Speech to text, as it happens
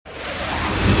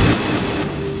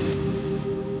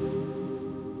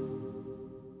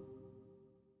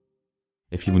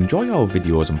If you enjoy our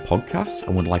videos and podcasts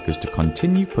and would like us to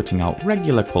continue putting out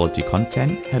regular quality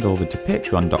content, head over to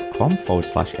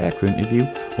patreon.com/aircrew interview,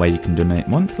 where you can donate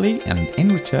monthly, and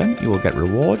in return you will get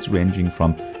rewards ranging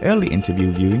from early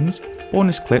interview viewings,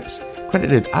 bonus clips,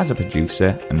 credited as a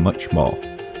producer, and much more.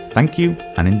 Thank you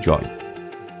and enjoy.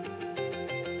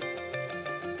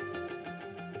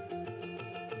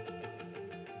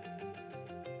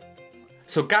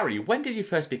 So Gary, when did you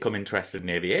first become interested in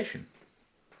aviation?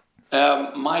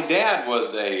 My dad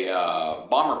was a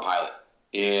bomber pilot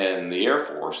in the Air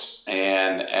Force,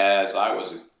 and as I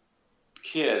was a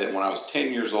kid, and when I was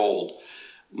 10 years old,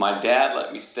 my dad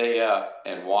let me stay up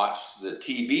and watch the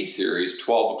TV series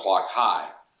 12 O'Clock High,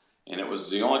 and it was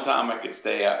the only time I could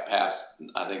stay up past,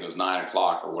 I think it was 9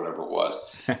 o'clock or whatever it was,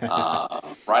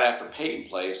 right after Peyton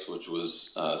Place, which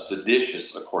was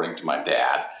seditious, according to my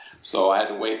dad, so I had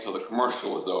to wait till the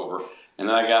commercial was over, and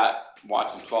then I got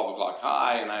watching 12 O'Clock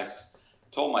High, and I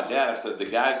told my dad, I said, the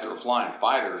guys that are flying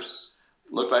fighters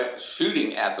look like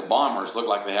shooting at the bombers, look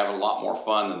like they have a lot more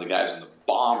fun than the guys in the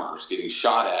bombers getting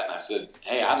shot at. And I said,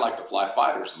 hey, I'd like to fly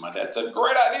fighters. And my dad said,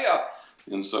 great idea.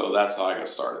 And so that's how I got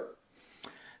started.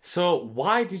 So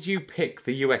why did you pick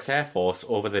the U.S. Air Force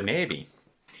over the Navy?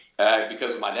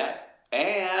 Because of my dad.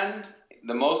 And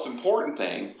the most important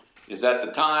thing is at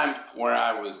the time where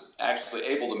I was actually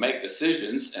able to make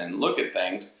decisions and look at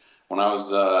things, when I was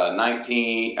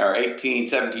 17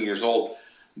 years old,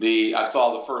 I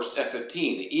saw the first F-15,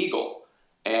 the Eagle,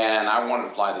 and I wanted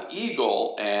to fly the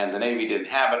Eagle, and the Navy didn't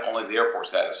have it, only the Air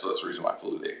Force had it, so that's the reason why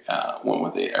I went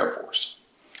with the Air Force.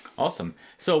 Awesome.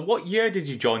 So what year did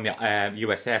you join the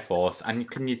U.S. Air Force, and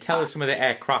can you tell us some of the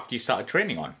aircraft you started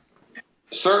training on?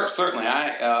 Certainly.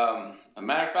 As a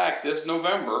matter of fact, this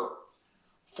November,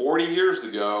 40 years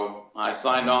ago, I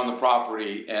signed on the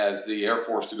property as the Air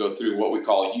Force to go through what we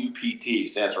call UPT,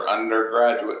 stands for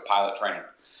Undergraduate Pilot Training.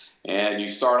 And you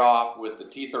start off with the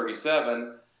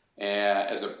T-37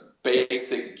 as a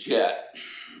basic jet.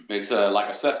 It's like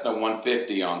a Cessna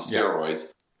 150 on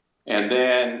steroids. Yeah. And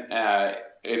then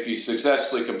if you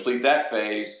successfully complete that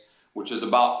phase, which is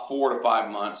about 4 to 5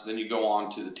 months, then you go on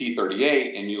to the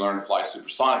T-38 and you learn to fly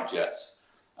supersonic jets.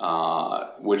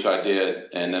 Which I did,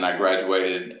 and then I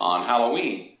graduated on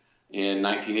Halloween in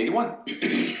 1981.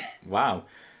 Wow.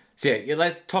 So yeah,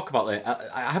 let's talk about it.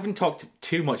 I haven't talked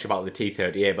too much about the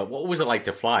T-38, but what was it like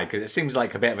to fly? Because it seems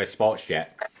like a bit of a sports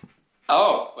jet.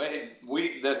 Oh,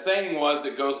 the saying was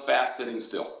it goes fast sitting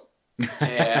still.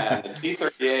 And the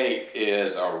T-38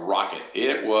 is a rocket.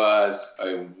 It was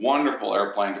a wonderful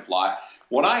airplane to fly.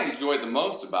 What I enjoyed the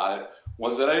most about it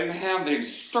was that I didn't have the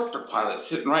instructor pilot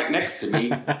sitting right next to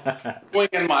me,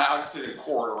 swinging my oxygen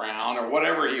cord around or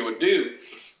whatever he would do.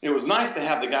 It was nice to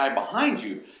have the guy behind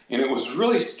you. And it was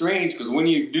really strange because when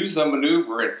you do some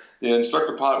maneuver and the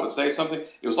instructor pilot would say something,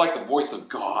 it was like the voice of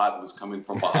God was coming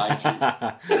from behind you.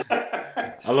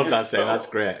 I love that saying. That's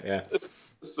great. Yeah.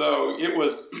 So it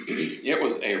was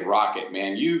a rocket,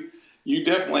 man. You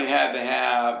definitely had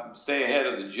to stay ahead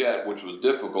of the jet, which was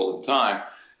difficult at the time.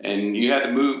 And you had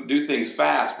to do things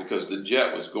fast because the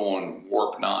jet was going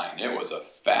warp 9. It was a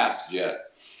fast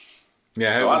jet.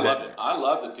 Yeah, so I loved it. I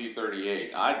loved the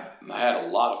T-38. I had a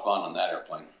lot of fun on that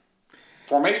airplane.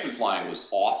 Formation flying was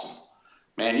awesome.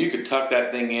 Man, you could tuck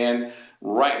that thing in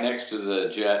right next to the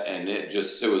jet, and it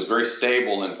was very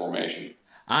stable in formation.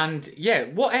 And yeah,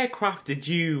 what aircraft did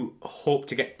you hope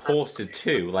to get posted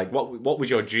to? Like, what was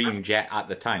your dream jet at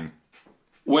the time?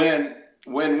 When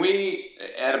we,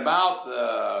 at about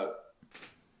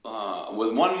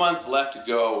with 1 month left to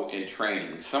go in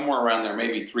training, somewhere around there,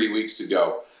 maybe 3 weeks to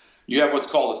go, you have what's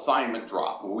called assignment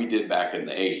drop, what we did back in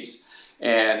the 80s.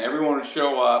 And everyone would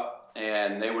show up,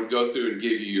 and they would go through and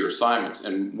give you your assignments.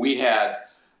 And we had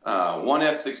 1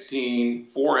 F-16,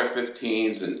 4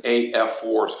 F-15s, and 8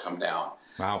 F-4s come down.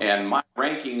 Wow. And my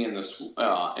ranking in the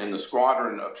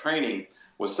squadron of training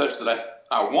was such that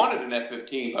I wanted an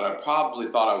F-15, but I probably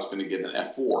thought I was going to get an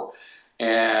F-4.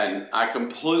 And I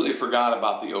completely forgot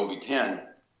about the OV-10,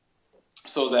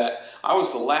 so that I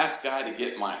was the last guy to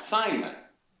get my assignment.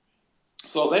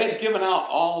 So they had given out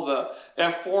all the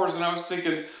F-4s, and I was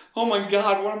thinking, oh, my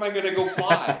God, what am I going to go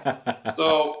fly?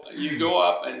 So you go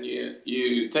up and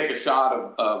you take a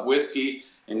shot of whiskey,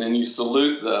 and then you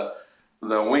salute the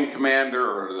wing commander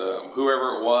or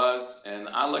whoever it was, and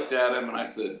I looked at him and I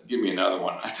said, give me another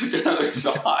one. I took another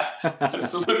shot, I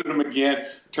saluted him again,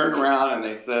 turned around, and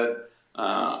they said,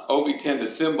 OV-10 to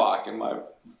Simbach. And my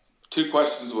 2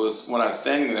 questions was, when I was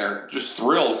standing there, just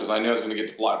thrilled because I knew I was going to get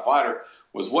to fly a fighter,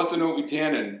 was what's an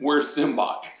OV-10 and where's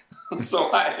Simbach?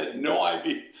 So I had no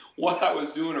idea what I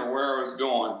was doing or where I was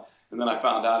going. And then I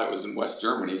found out it was in West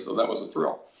Germany, so that was a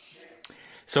thrill.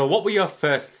 So what were your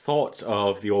first thoughts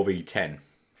of the OV-10?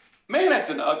 Man, that's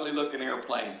an ugly looking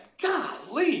airplane.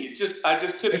 Golly, I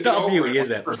just couldn't. It's not a beauty, is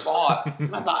it? I saw it,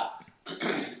 and I thought,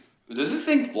 does this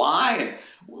thing fly? And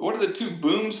what are the two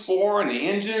booms for, and the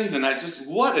engines? And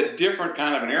what a different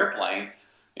kind of an airplane.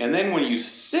 And then when you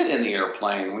sit in the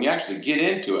airplane, when you actually get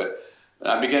into it,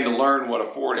 I began to learn what a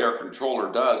forward air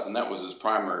controller does, and that was his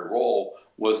primary role,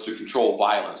 was to control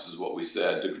violence, is what we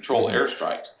said, to control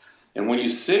airstrikes. And when you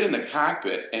sit in the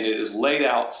cockpit and it is laid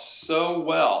out so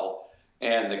well,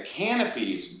 and the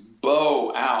canopies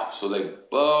bow out, so they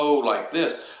bow like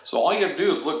this. So all you have to do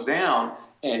is look down,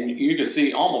 and you can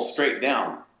see almost straight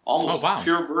down, almost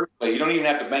pure vertically. You don't even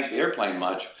have to bank the airplane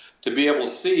much to be able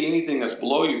to see anything that's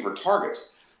below you for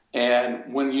targets.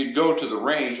 And when you go to the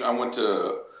range, I went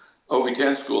to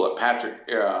OV-10 school at Patrick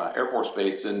Air Force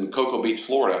Base in Cocoa Beach,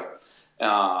 Florida.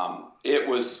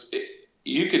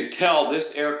 You could tell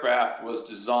this aircraft was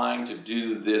designed to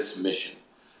do this mission.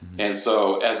 And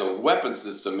so as a weapon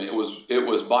system, it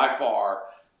was by far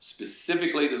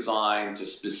specifically designed to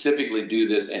specifically do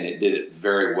this, and it did it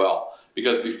very well.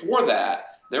 Because before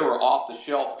that, there were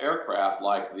off-the-shelf aircraft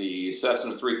like the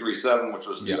Cessna 337, which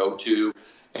was the O2,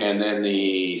 and then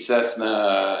the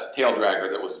Cessna tail dragger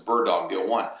that was the Bird Dog, the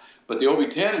O1. But the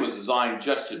OV-10 was designed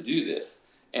just to do this.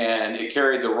 And it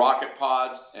carried the rocket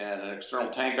pods and an external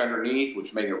tank underneath,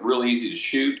 which made it real easy to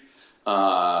shoot.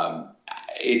 I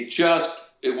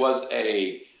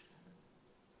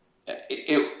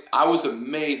was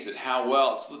amazed at how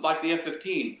well, like the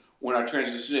F-15, when I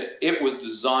transitioned it was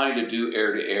designed to do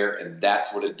air-to-air, and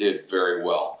that's what it did very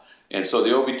well. And so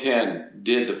the OV-10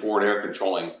 did the forward air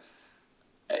controlling.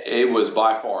 It was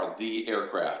by far the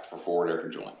aircraft for forward air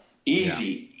controlling.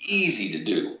 Easy to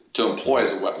do, to employ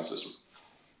as a weapon system,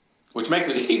 which makes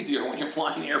it easier when you're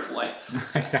flying the airplane.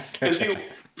 Exactly.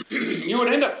 Because you would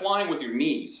end up flying with your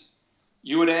knees.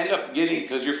 You would end up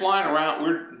because you're flying around,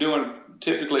 we're doing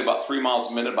typically about 3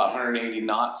 miles a minute, about 180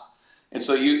 knots. And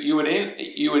so you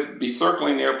would be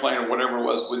circling the airplane or whatever it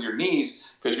was with your knees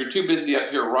because you're too busy up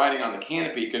here riding on the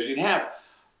canopy, because you'd have,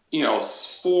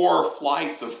 4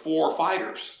 flights of 4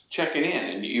 fighters checking in,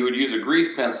 and you would use a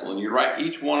grease pencil and you'd write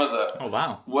each one of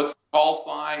the, what's the call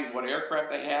sign, what aircraft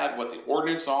they had, what the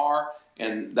ordnance are.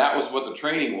 And that was what the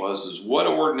training was, is what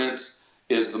ordnance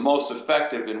is the most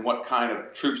effective in what kind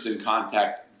of troops in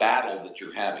contact battle that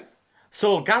you're having.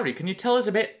 So, Gary, can you tell us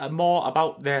a bit more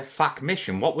about the FAC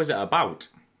mission? What was it about?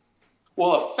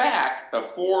 Well, a FAC, a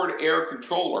forward air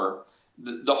controller,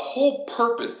 the whole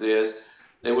purpose is,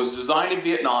 it was designed in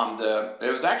Vietnam.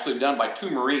 It was actually done by 2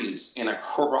 Marines in a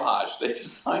garage. They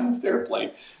designed this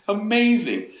airplane.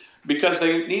 Amazing. Because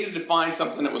they needed to find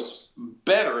something that was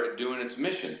better at doing its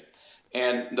mission.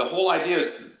 And the whole idea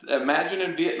is, imagine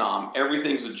in Vietnam,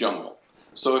 everything's a jungle.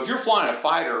 So if you're flying a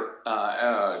fighter,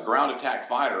 ground attack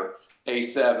fighter,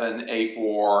 A7,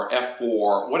 A4,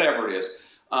 F4, whatever it is,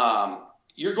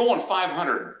 you're going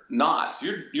 500 knots.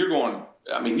 You're going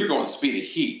the speed of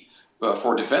heat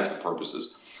for defensive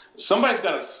purposes. Somebody's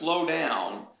got to slow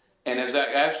down and has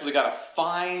actually got to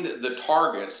find the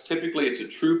targets. Typically, it's a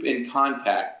troop in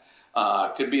contact.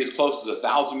 Could be as close as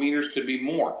 1,000 meters, could be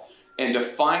more. And to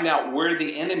find out where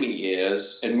the enemy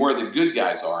is and where the good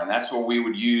guys are. And that's where we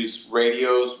would use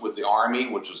radios with the Army,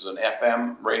 which was an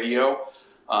FM radio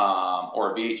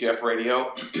or a VHF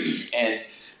radio. And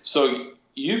so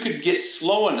you could get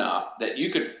slow enough that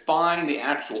you could find the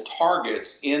actual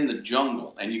targets in the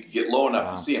jungle, and you could get low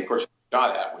enough to see them. Of course,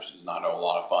 shot at, which is not a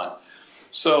lot of fun.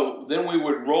 So then we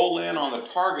would roll in on the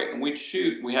target, and we'd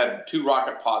shoot. We had 2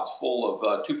 rocket pods full of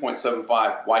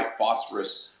 2.75 white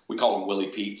phosphorus. We call them Willie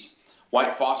Pete's,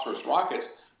 white phosphorus rockets.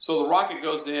 So the rocket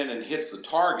goes in and hits the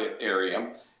target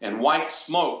area, and white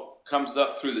smoke comes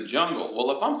up through the jungle.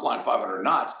 Well, if I'm flying 500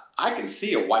 knots, I can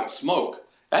see a white smoke.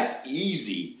 That's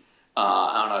easy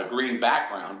on a green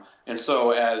background. And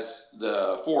so as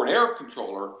the forward air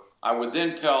controller, I would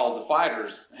then tell the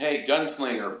fighters, hey,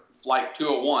 gunslinger, flight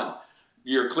 201,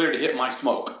 you're clear to hit my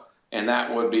smoke. And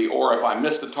that would be, or if I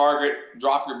miss the target,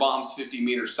 drop your bombs 50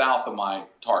 meters south of my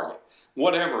target.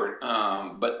 Whatever.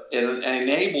 But it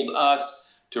enabled us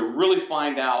to really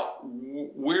find out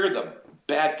where the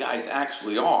bad guys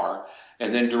actually are,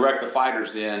 and then direct the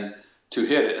fighters in to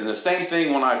hit it. And the same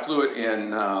thing when I flew it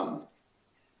in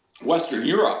Western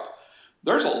Europe.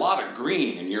 There's a lot of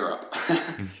green in Europe,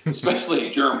 especially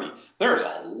in Germany. There's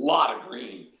a lot of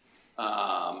green.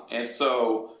 And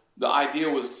so the idea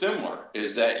was similar,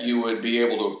 is that you would be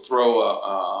able to throw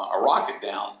a rocket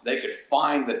down. They could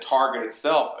find the target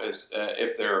itself,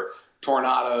 if they're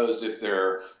Tornadoes, if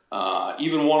they're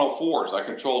even 104s. I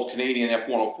controlled Canadian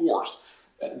F-104s.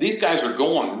 these guys are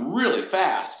going really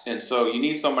fast, and so you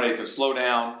need somebody that can slow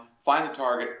down, find the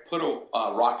target, put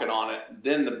a rocket on it,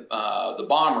 then the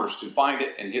bombers can find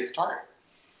it and hit the target.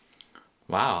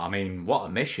 Wow, I mean, what a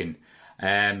mission!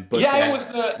 It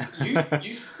was.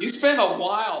 You spent a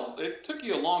while. It took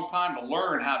you a long time to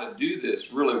learn how to do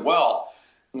this really well.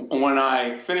 When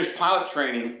I finished pilot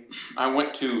training, I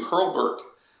went to Hurlburt,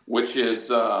 which is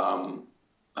near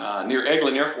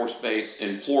Eglin Air Force Base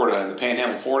in Florida, in the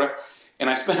Panhandle, Florida. And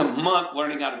I spent a month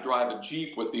learning how to drive a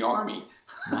Jeep with the Army.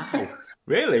 Wow,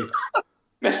 really?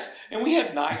 And we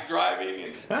had night driving,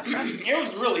 and it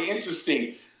was really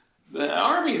interesting. The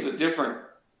Army is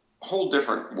whole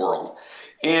different world.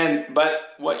 But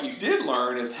what you did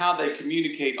learn is how they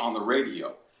communicate on the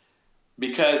radio.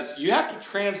 Because you have to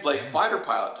translate fighter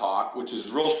pilot talk, which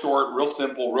is real short, real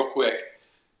simple, real quick,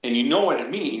 and you know what it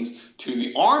means, to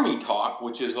the Army talk,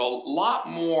 which is a lot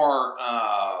more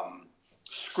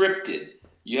scripted.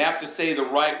 You have to say the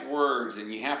right words,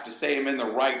 and you have to say them in the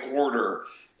right order,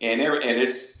 and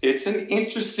it's an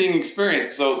interesting experience.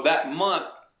 So that month,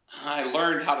 I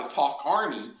learned how to talk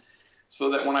Army,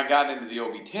 so that when I got into the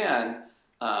OV-10,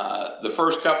 the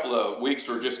first couple of weeks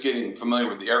were just getting familiar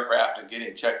with the aircraft and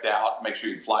getting checked out, make sure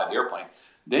you can fly the airplane.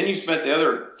 Then you spent the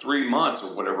other 3 months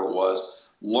or whatever it was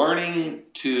learning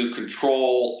to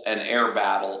control an air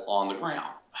battle on the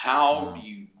ground. How do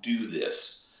you do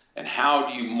this? And how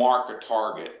do you mark a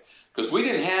target? Because we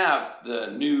didn't have the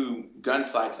new gun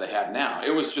sights they have now.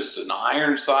 It was just an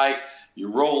iron sight. You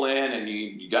roll in and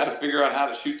you got to figure out how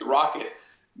to shoot the rocket.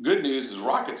 Good news is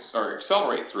rockets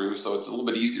accelerate through, so it's a little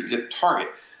bit easier to hit the target.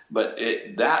 But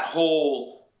that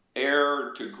whole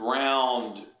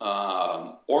air-to-ground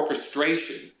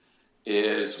orchestration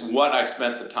is what I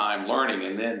spent the time learning.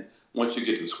 And then once you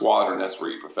get to the squadron, that's where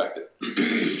you perfect it.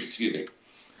 Excuse me.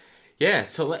 Yeah,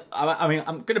 so I mean,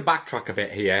 I'm going to backtrack a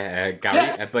bit here, Gary,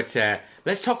 yes. But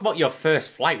let's talk about your first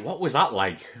flight. What was that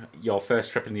like, your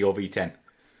first trip in the OV-10?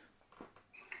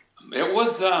 It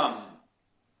was,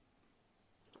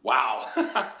 wow,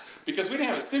 because we didn't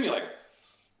have a simulator.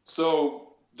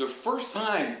 So the first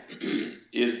time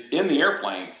is in the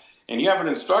airplane, and you have an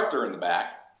instructor in the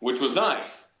back, which was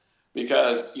nice,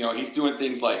 because, he's doing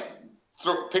things like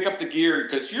pick up the gear,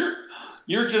 because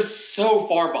you're just so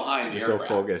far behind the aircraft. So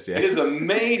focused, yeah. It is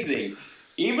amazing.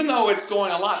 Even though it's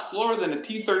going a lot slower than a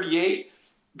T-38,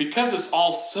 because it's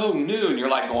all so new, and you're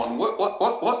like going, what,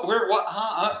 where, what,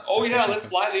 huh? Oh, yeah, let's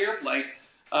fly the airplane.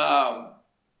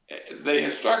 The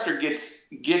instructor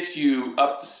gets you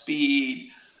up to speed,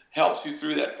 helps you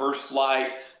through that first flight.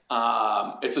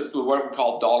 It's what we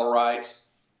call dollar rides.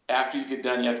 After you get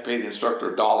done, you have to pay the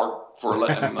instructor $1 for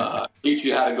letting him teach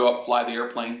you how to go up and fly the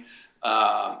airplane.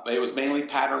 It was mainly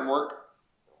pattern work.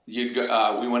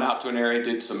 We went out to an area,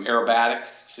 did some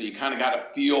aerobatics, so you kind of got a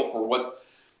feel for what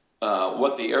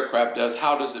the aircraft does.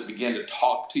 How does it begin to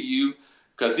talk to you?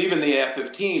 Because even the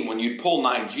F-15, when you pull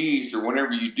 9Gs or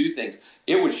whenever you do things,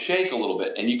 it would shake a little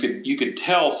bit, and you could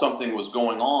tell something was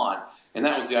going on, and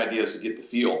that was the idea, is to get the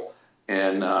feel.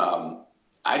 And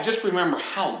I just remember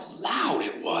how loud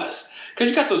it was, because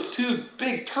you got those two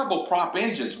big turboprop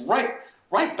engines right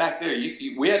back there.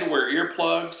 We had to wear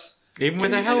earplugs. Even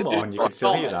with a helmet on, you could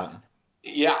still hear that.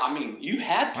 Yeah, I mean, you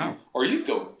had to, or you'd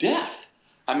go deaf.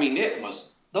 I mean,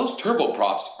 those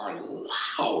turboprops are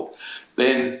loud.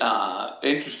 Then,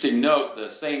 interesting note, the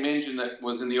same engine that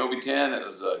was in the OV-10, it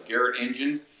was a Garrett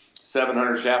engine,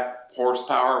 700 shaft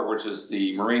horsepower, which is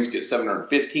the Marines get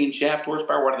 715 shaft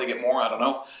horsepower. Why do they get more? I don't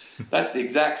know. That's the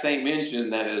exact same engine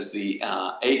that is the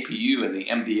APU and the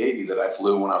MD-80 that I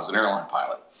flew when I was an airline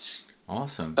pilot.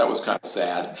 Awesome. That was kind of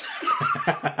sad.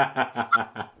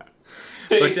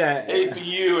 But,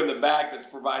 APU in the back that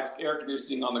provides air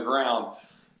conditioning on the ground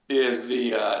is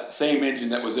the same engine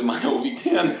that was in my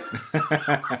OV-10.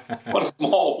 What a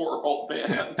small world,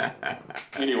 man.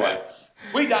 Anyway,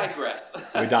 we digress.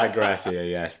 We digress here,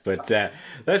 yes. But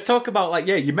let's talk about,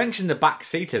 you mentioned the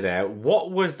backseater there.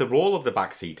 What was the role of the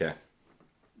backseater?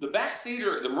 The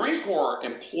backseater, the Marine Corps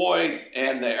employed,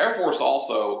 and the Air Force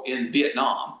also, in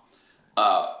Vietnam.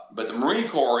 But the Marine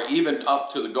Corps, even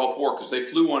up to the Gulf War, because they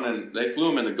flew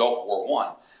them in the Gulf War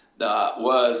I,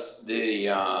 was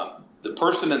the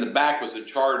person in the back was in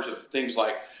charge of things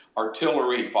like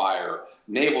artillery fire,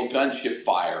 naval gunship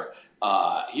fire.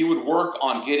 He would work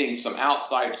on getting some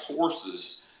outside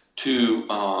sources to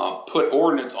put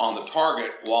ordnance on the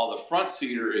target, while the front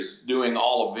seater is doing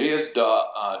all of his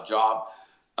job,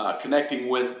 connecting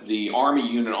with the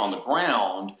Army unit on the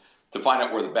ground to find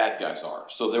out where the bad guys are.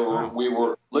 So we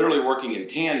were literally working in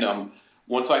tandem.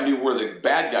 Once I knew where the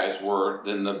bad guys were,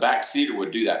 then the backseater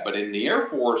would do that. But in the Air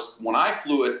Force, when I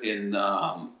flew it in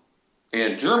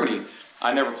In Germany,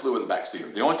 I never flew with a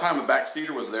backseater. The only time a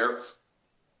backseater was there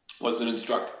was an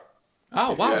instructor.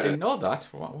 Oh, wow, I didn't know that.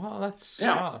 Wow, that's...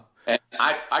 Yeah. Wow. And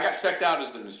I got checked out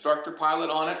as an instructor pilot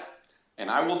on it, and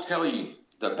I will tell you,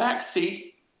 the back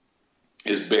seat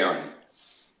is barren.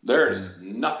 There's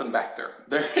nothing back there.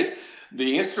 There is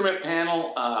the instrument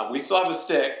panel. We still have a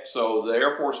stick, so the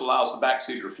Air Force allows the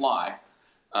backseater to fly,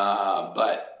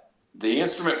 but the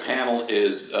instrument panel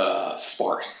is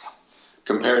sparse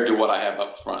compared to what I have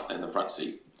up front in the front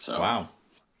seat. So wow.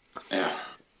 Yeah.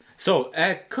 So,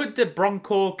 could the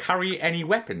Bronco carry any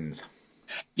weapons?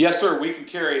 Yes, sir. We could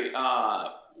carry,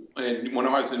 and when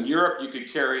I was in Europe, you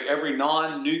could carry every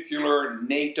non-nuclear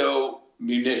NATO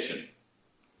munition.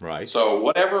 Right. So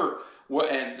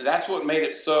and that's what made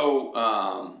it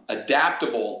so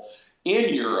adaptable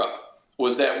in Europe,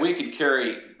 was that we could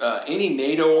carry any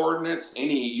NATO ordnance,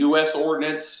 any U.S.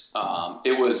 ordnance.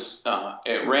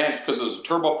 It ran, because it was a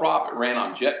turboprop, it ran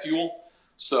on jet fuel.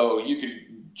 So you could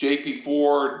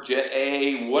JP4, Jet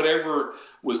A, whatever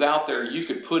was out there, you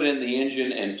could put in the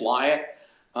engine and fly it.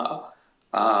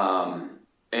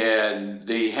 And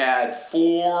they had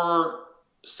 4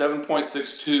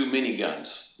 7.62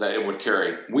 miniguns that it would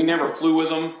carry. We never flew with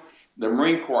them. The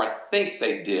Marine Corps, I think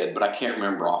they did, but I can't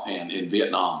remember offhand, in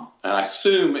Vietnam. And I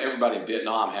assume everybody in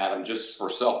Vietnam had them just for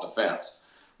self-defense.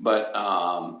 But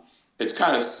it's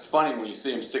kind of funny when you see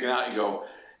them sticking out, you go,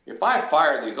 if I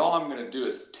fire these, all I'm going to do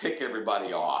is tick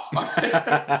everybody off. Do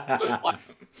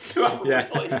I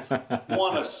really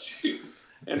want to shoot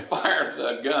and fire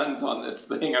the guns on this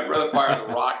thing? I'd rather fire the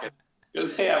rocket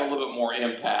because they have a little bit more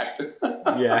impact.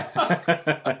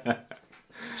 Yeah.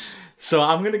 So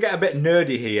I'm going to get a bit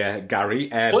nerdy here, Gary.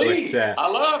 Please, I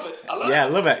love it. I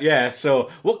love it. Yeah. So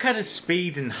what kind of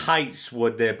speeds and heights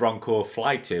would the Bronco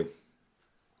fly to?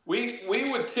 We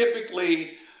would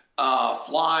typically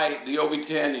fly the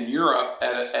OV-10 in Europe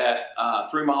at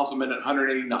 3 miles a minute,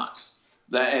 180 knots.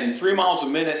 And 3 miles a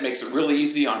minute makes it really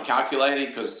easy on calculating,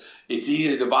 because it's easy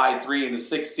to divide 3 into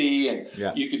 60, and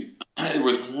it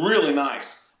was really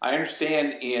nice. I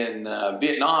understand in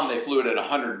Vietnam they flew it at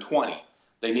 120.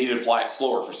 They needed to fly it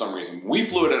slower for some reason. We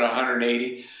flew it at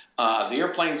 180. The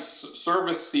airplane's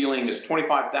service ceiling is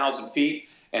 25,000 feet,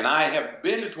 and I have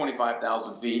been to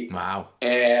 25,000 feet. Wow.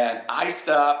 And iced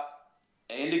up,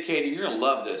 indicating, you're going to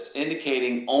love this,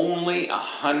 indicating only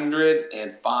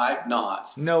 105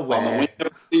 knots. No way. On the wing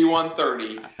of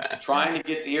C-130, trying to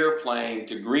get the airplane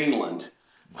to Greenland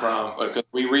because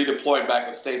we redeployed back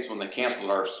to the States when they canceled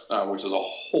ours, which is a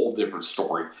whole different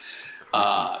story.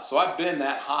 So I've been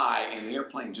that high, and the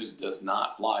airplane just does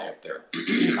not fly up there.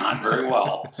 Not very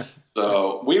well.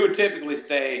 So we would typically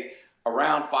stay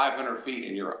around 500 feet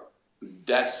in Europe.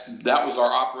 That was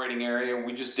our operating area.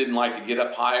 We just didn't like to get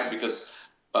up higher because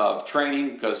of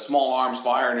training, because small arms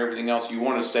fire and everything else. You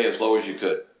wanted to stay as low as you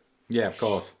could. Yeah, of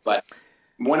course. But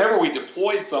whenever we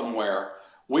deployed somewhere,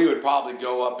 we would probably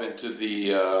go up into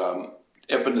the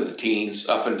teens,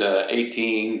 up into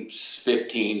 18,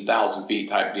 15,000 feet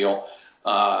type deal.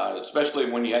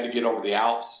 Especially when you had to get over the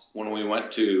Alps. When we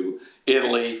went to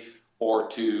Italy or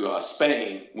to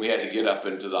Spain, we had to get up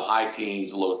into the high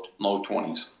teens, low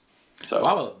 20s. So,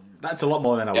 wow, that's a lot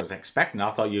more than I was expecting.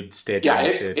 I thought you'd stay down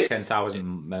to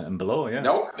 10,000 and below. Yeah.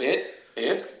 Nope,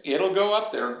 it'll go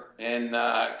up there, and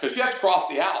because you have to cross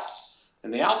the Alps,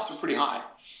 and the Alps are pretty high.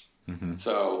 Mm-hmm.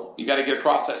 So you got to get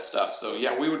across that stuff. So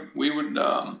yeah, we would,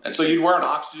 and so you'd wear an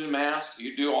oxygen mask.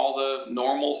 You do all the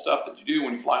normal stuff that you do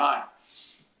when you fly high.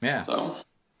 Yeah. So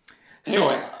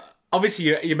anyway,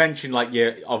 obviously you mentioned like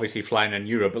you're obviously flying in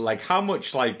Europe, but like how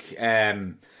much like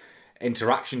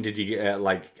interaction did you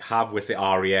have with the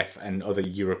RAF and other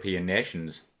European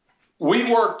nations?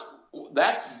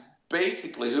 That's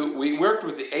basically we worked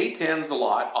with the A-10s a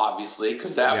lot, obviously,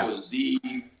 because that was the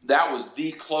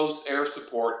close air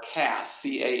support CAS,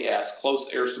 close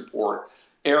air support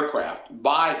aircraft.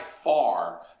 By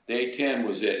far, the A-10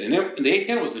 was it. And the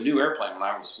A-10 was a new airplane when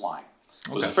I was flying.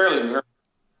 It was a fairly new airplane.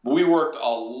 We worked a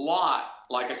lot,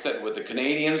 like I said, with the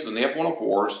Canadians and the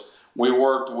F-104s. We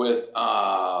worked with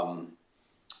a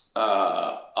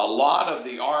lot of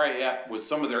the RAF with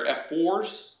some of their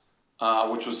F-4s,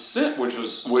 which was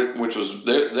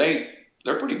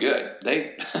they're pretty good.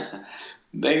 They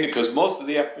because most of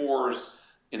the F-4s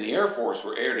in the Air Force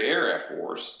were air-to-air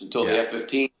F-4s until the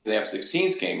F-15s, the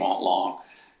F-16s came along,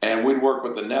 and we'd work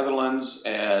with the Netherlands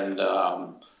and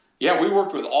we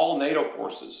worked with all NATO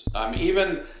forces.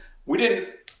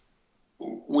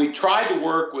 We tried to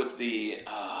work with the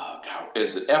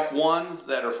is it F-1s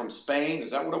that are from Spain?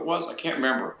 Is that what it was? I can't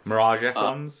remember. Mirage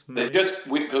F-1s? Because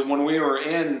when we were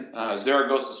in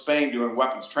Zaragoza, Spain, doing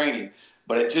weapons training,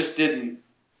 but it just didn't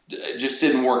it just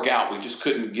didn't work out. We just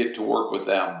couldn't get to work with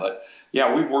them. But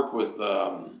yeah, we've worked with,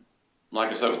 like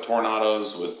I said, with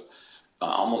Tornados, with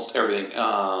almost everything.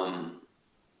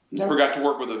 Never got to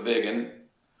work with a Vigan.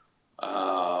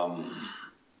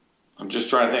 I'm just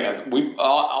trying to think. We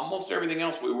almost everything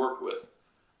else we worked with.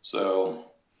 So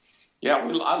yeah,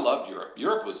 I loved Europe.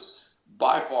 Europe was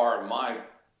by far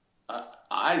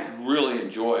I really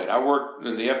enjoyed. I worked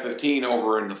in the F-15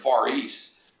 over in the Far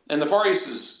East, and the Far East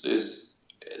is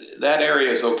that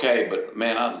area is okay, but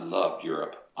man, I loved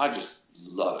Europe. I just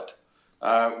love it.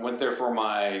 I went there for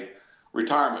my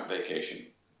retirement vacation.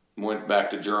 Went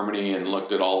back to Germany and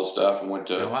looked at all the stuff, and went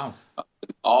to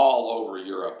all over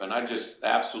Europe, and I just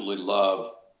absolutely love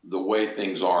the way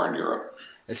things are in Europe.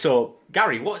 So,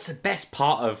 Gary, what's the best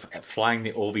part of flying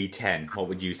the OV-10? What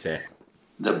would you say?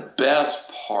 The best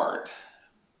part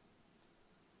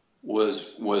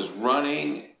was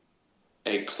running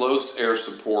a close air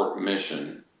support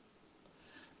mission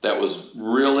that was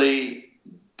really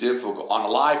difficult on a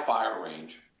live fire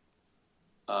range,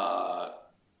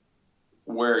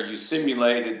 where you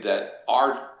simulated that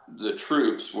the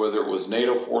troops, whether it was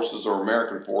NATO forces or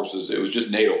American forces, it was just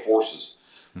NATO forces.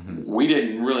 Mm-hmm. We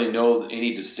didn't really know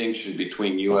any distinction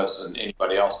between U.S. and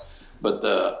anybody else, but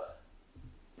the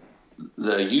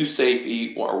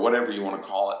USAFE or whatever you want to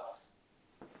call it,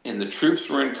 and the troops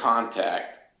were in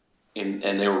contact, and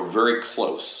they were very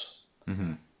close.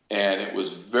 Mm-hmm. And it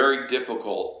was very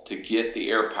difficult to get the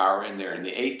air power in there. And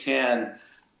the A-10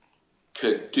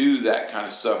 could do that kind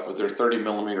of stuff with their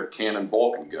 30-millimeter cannon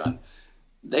Vulcan gun.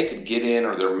 They could get in,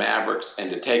 or their Mavericks,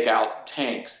 and to take out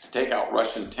tanks, to take out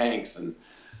Russian tanks. And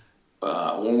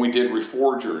when we did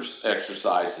reforgers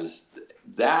exercises,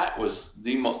 that was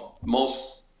the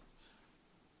most,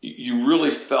 you really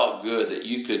felt good that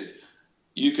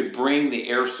you could bring the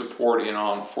air support in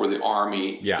on for the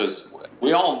Army, because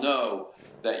we all know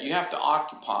that you have to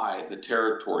occupy the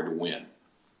territory to win.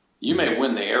 You may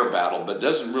win the air battle, but it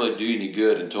doesn't really do any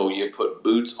good until you put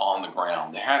boots on the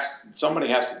ground. Somebody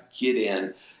has to get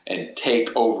in and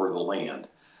take over the land.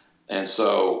 And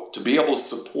so to be able to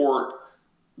support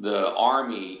the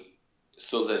Army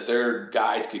so that their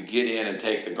guys could get in and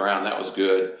take the ground, that was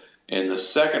good. And the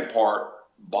second part,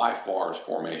 by far, is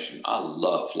formation. I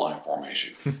love flying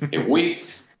formation.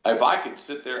 If I could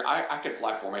sit there, I could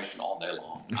fly formation all day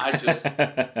long.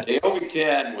 The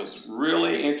OV-10 was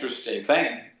really interesting.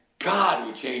 Thank God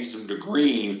we changed them to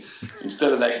green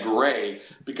instead of that gray,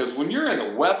 because when you're in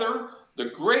the weather, the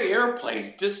gray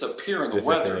airplanes disappear in the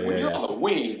weather. When you're on the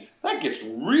wing, that gets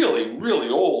really, really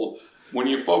old when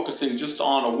you're focusing just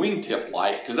on a wingtip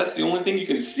light, because that's the only thing you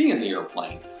can see in the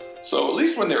airplane. So at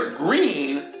least when they're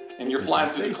green and you're flying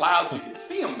through the clouds, you can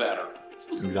see them better.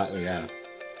 Exactly, yeah.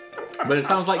 But it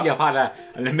sounds like you've had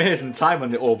an amazing time on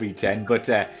the OV-10. But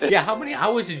how many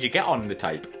hours did you get on the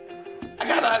type? I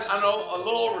got, I know, a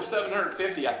little over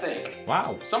 750, I think.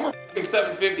 Wow. Somewhere between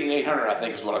 750 and 800, I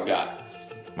think, is what I've got.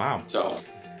 Wow. So,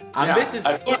 and this is...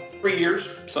 I flew 3 years,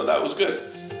 so that was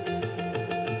good.